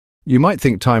You might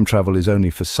think time travel is only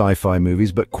for sci-fi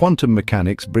movies, but quantum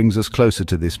mechanics brings us closer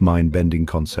to this mind-bending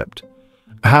concept.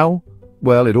 How?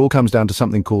 Well, it all comes down to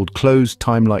something called closed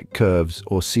timelike curves,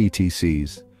 or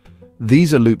CTCs.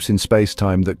 These are loops in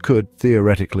space-time that could,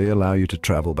 theoretically, allow you to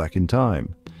travel back in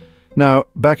time. Now,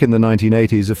 back in the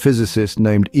 1980s, a physicist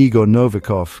named Igor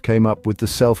Novikov came up with the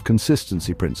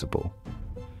self-consistency principle.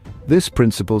 This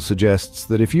principle suggests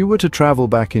that if you were to travel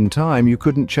back in time, you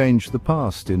couldn't change the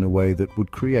past in a way that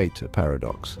would create a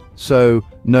paradox. So,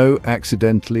 no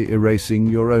accidentally erasing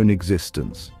your own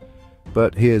existence.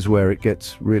 But here's where it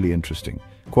gets really interesting.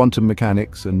 Quantum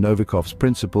mechanics and Novikov's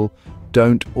principle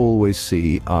don't always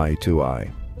see eye to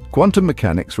eye. Quantum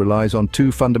mechanics relies on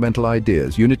two fundamental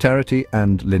ideas, unitarity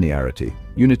and linearity.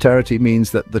 Unitarity means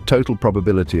that the total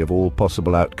probability of all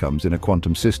possible outcomes in a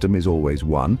quantum system is always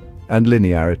 1, and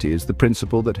linearity is the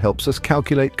principle that helps us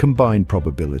calculate combined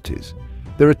probabilities.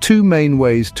 There are two main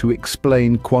ways to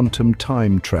explain quantum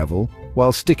time travel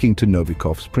while sticking to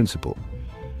Novikov's principle.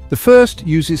 The first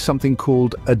uses something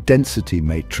called a density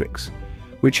matrix,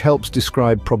 which helps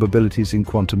describe probabilities in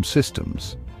quantum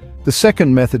systems. The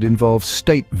second method involves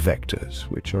state vectors,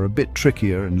 which are a bit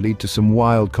trickier and lead to some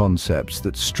wild concepts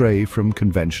that stray from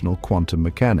conventional quantum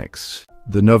mechanics.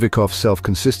 The Novikov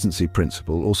self-consistency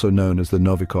principle, also known as the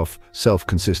Novikov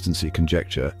self-consistency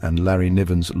conjecture and Larry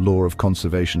Niven's law of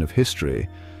conservation of history,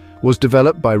 was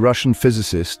developed by Russian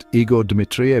physicist Igor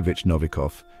Dmitrievich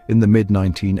Novikov in the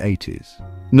mid-1980s.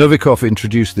 Novikov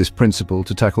introduced this principle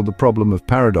to tackle the problem of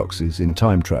paradoxes in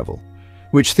time travel,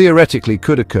 which theoretically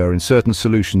could occur in certain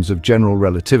solutions of general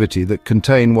relativity that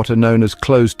contain what are known as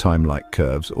closed timelike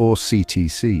curves, or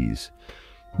CTCs.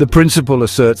 The principle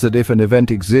asserts that if an event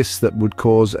exists that would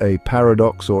cause a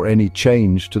paradox or any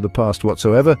change to the past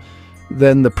whatsoever,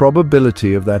 then the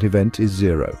probability of that event is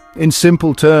 0. In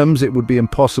simple terms, it would be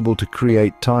impossible to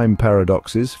create time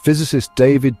paradoxes. Physicist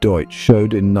David Deutsch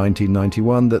showed in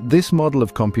 1991 that this model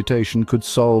of computation could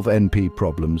solve NP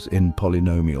problems in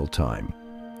polynomial time.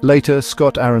 Later,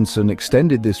 Scott Aronson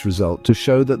extended this result to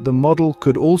show that the model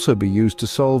could also be used to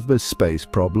solve space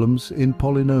problems in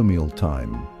polynomial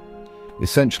time.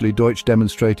 Essentially, Deutsch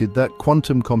demonstrated that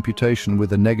quantum computation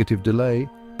with a negative delay,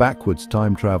 backwards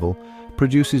time travel,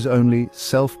 produces only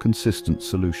self-consistent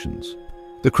solutions.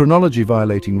 The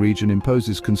chronology-violating region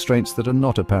imposes constraints that are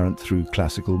not apparent through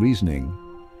classical reasoning.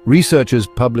 Researchers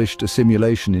published a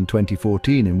simulation in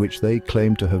 2014 in which they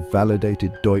claimed to have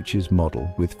validated Deutsch's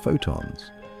model with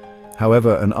photons.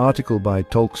 However, an article by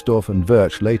Tolksdorf and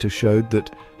Wirch later showed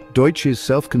that Deutsch's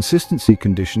self-consistency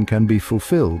condition can be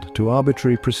fulfilled to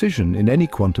arbitrary precision in any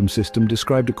quantum system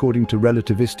described according to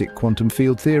relativistic quantum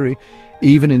field theory,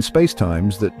 even in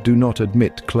spacetimes that do not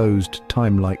admit closed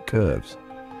timelike curves.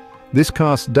 This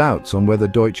casts doubts on whether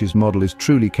Deutsch's model is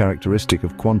truly characteristic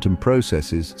of quantum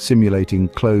processes simulating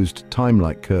closed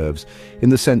timelike curves in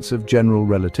the sense of general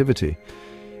relativity.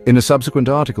 In a subsequent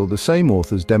article, the same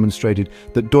authors demonstrated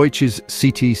that Deutsch's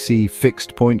CTC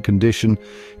fixed point condition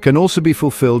can also be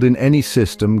fulfilled in any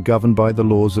system governed by the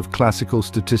laws of classical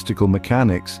statistical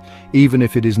mechanics, even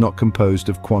if it is not composed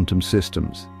of quantum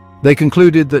systems. They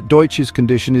concluded that Deutsch's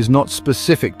condition is not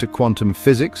specific to quantum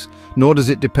physics, nor does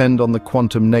it depend on the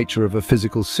quantum nature of a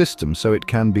physical system, so it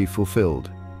can be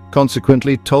fulfilled.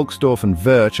 Consequently, Tolksdorf and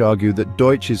Wirch argue that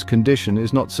Deutsch's condition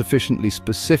is not sufficiently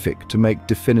specific to make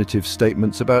definitive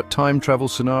statements about time travel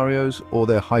scenarios or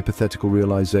their hypothetical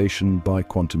realization by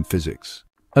quantum physics.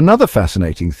 Another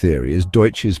fascinating theory is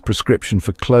Deutsch's prescription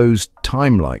for closed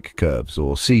timelike curves,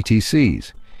 or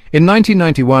CTCs. In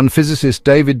 1991, physicist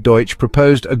David Deutsch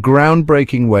proposed a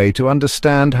groundbreaking way to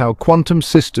understand how quantum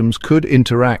systems could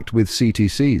interact with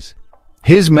CTCs.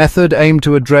 His method aimed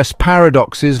to address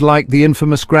paradoxes like the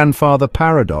infamous grandfather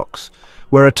paradox,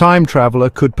 where a time traveler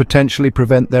could potentially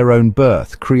prevent their own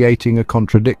birth, creating a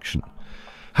contradiction.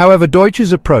 However,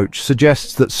 Deutsch's approach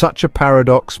suggests that such a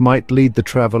paradox might lead the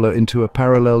traveler into a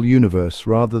parallel universe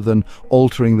rather than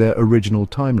altering their original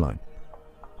timeline.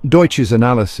 Deutsch's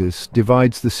analysis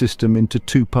divides the system into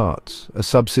two parts, a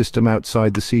subsystem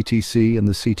outside the CTC and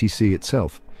the CTC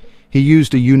itself. He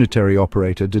used a unitary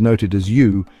operator, denoted as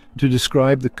U, to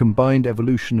describe the combined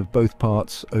evolution of both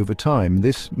parts over time.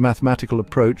 This mathematical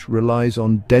approach relies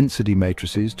on density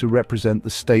matrices to represent the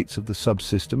states of the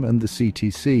subsystem and the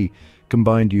CTC,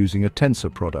 combined using a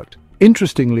tensor product.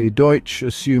 Interestingly, Deutsch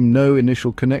assumed no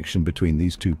initial connection between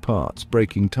these two parts,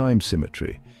 breaking time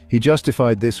symmetry. He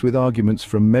justified this with arguments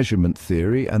from measurement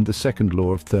theory and the second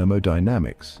law of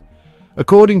thermodynamics.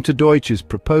 According to Deutsch's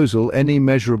proposal, any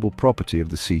measurable property of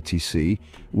the CTC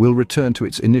will return to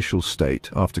its initial state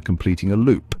after completing a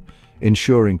loop,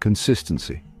 ensuring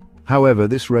consistency. However,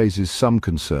 this raises some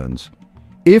concerns.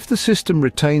 If the system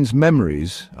retains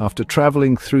memories after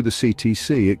traveling through the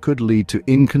CTC, it could lead to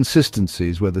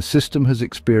inconsistencies where the system has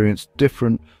experienced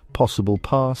different possible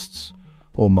pasts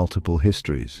or multiple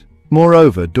histories.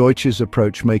 Moreover, Deutsch's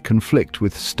approach may conflict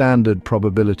with standard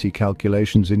probability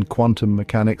calculations in quantum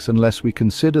mechanics unless we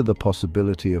consider the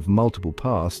possibility of multiple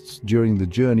pasts during the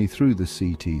journey through the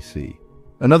CTC.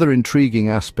 Another intriguing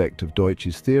aspect of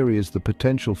Deutsch's theory is the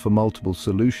potential for multiple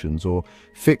solutions or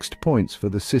fixed points for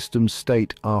the system's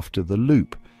state after the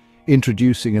loop,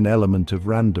 introducing an element of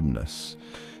randomness.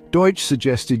 Deutsch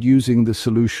suggested using the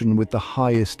solution with the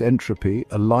highest entropy,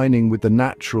 aligning with the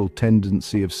natural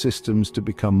tendency of systems to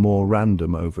become more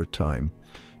random over time.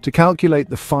 To calculate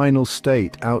the final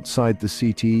state outside the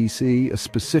CTEC, a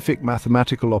specific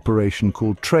mathematical operation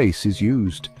called trace is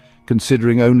used,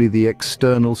 considering only the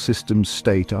external system's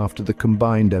state after the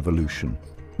combined evolution.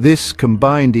 This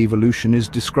combined evolution is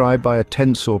described by a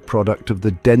tensor product of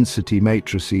the density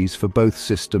matrices for both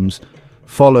systems,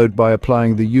 followed by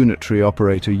applying the unitary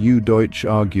operator U. Deutsch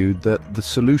argued that the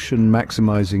solution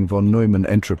maximizing von Neumann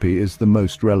entropy is the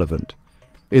most relevant.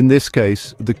 In this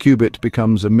case, the qubit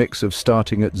becomes a mix of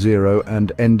starting at 0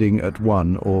 and ending at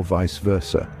 1, or vice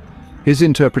versa. His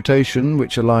interpretation,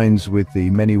 which aligns with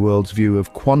the many worlds view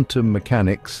of quantum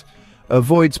mechanics,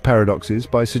 avoids paradoxes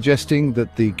by suggesting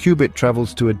that the qubit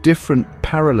travels to a different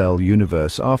parallel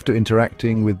universe after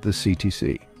interacting with the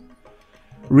CTC.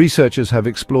 Researchers have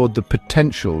explored the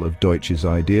potential of Deutsch's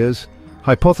ideas,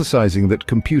 hypothesizing that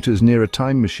computers near a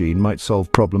time machine might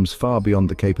solve problems far beyond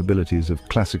the capabilities of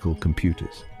classical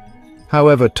computers.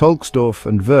 However, Tolksdorff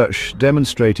and Wirth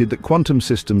demonstrated that quantum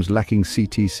systems lacking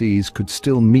CTCs could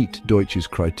still meet Deutsch's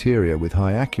criteria with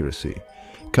high accuracy,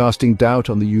 casting doubt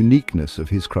on the uniqueness of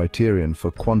his criterion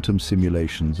for quantum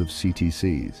simulations of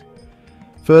CTCs.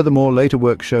 Furthermore, later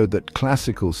work showed that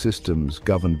classical systems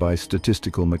governed by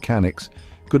statistical mechanics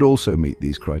could also meet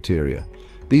these criteria.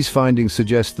 These findings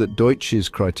suggest that Deutsch's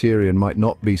criterion might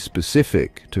not be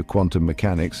specific to quantum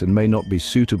mechanics and may not be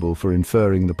suitable for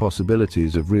inferring the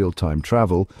possibilities of real-time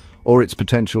travel or its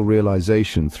potential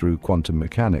realization through quantum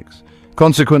mechanics.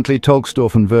 Consequently,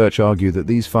 Tolksdorff and Wirth argue that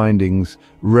these findings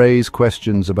raise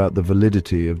questions about the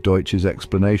validity of Deutsch's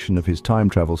explanation of his time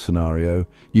travel scenario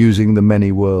using the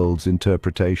many worlds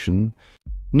interpretation.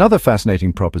 Another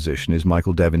fascinating proposition is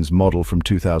Michael Devin's model from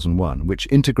 2001, which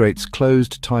integrates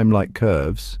closed timelike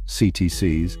curves,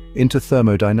 CTCs, into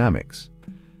thermodynamics.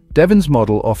 Devin's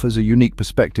model offers a unique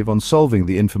perspective on solving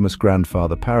the infamous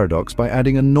grandfather paradox by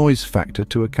adding a noise factor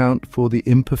to account for the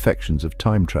imperfections of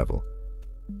time travel.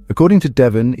 According to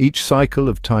Devin, each cycle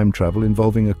of time travel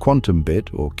involving a quantum bit,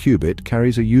 or qubit,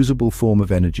 carries a usable form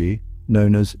of energy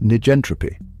known as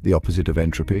negentropy, the opposite of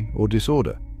entropy or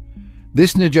disorder.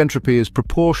 This negentropy is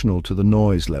proportional to the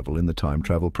noise level in the time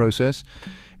travel process.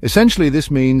 Essentially,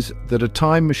 this means that a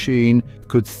time machine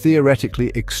could theoretically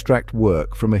extract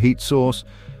work from a heat source,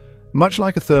 much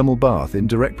like a thermal bath, in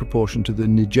direct proportion to the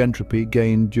negentropy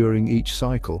gained during each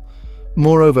cycle.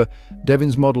 Moreover,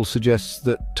 Devin's model suggests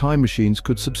that time machines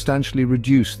could substantially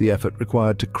reduce the effort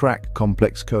required to crack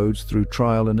complex codes through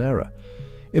trial and error.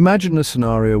 Imagine a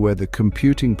scenario where the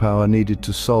computing power needed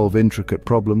to solve intricate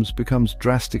problems becomes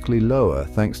drastically lower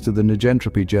thanks to the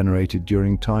negentropy generated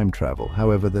during time travel.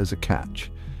 However, there's a catch.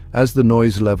 As the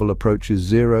noise level approaches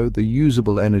 0, the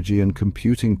usable energy and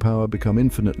computing power become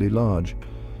infinitely large.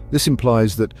 This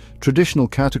implies that traditional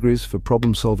categories for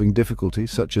problem-solving difficulty,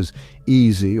 such as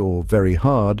easy or very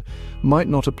hard, might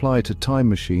not apply to time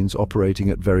machines operating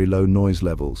at very low noise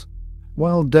levels.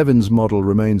 While Devin's model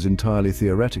remains entirely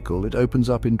theoretical, it opens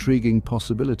up intriguing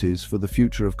possibilities for the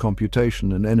future of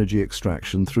computation and energy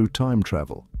extraction through time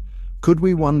travel. Could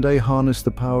we one day harness the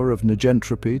power of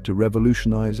negentropy to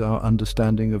revolutionize our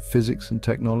understanding of physics and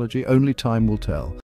technology? Only time will tell.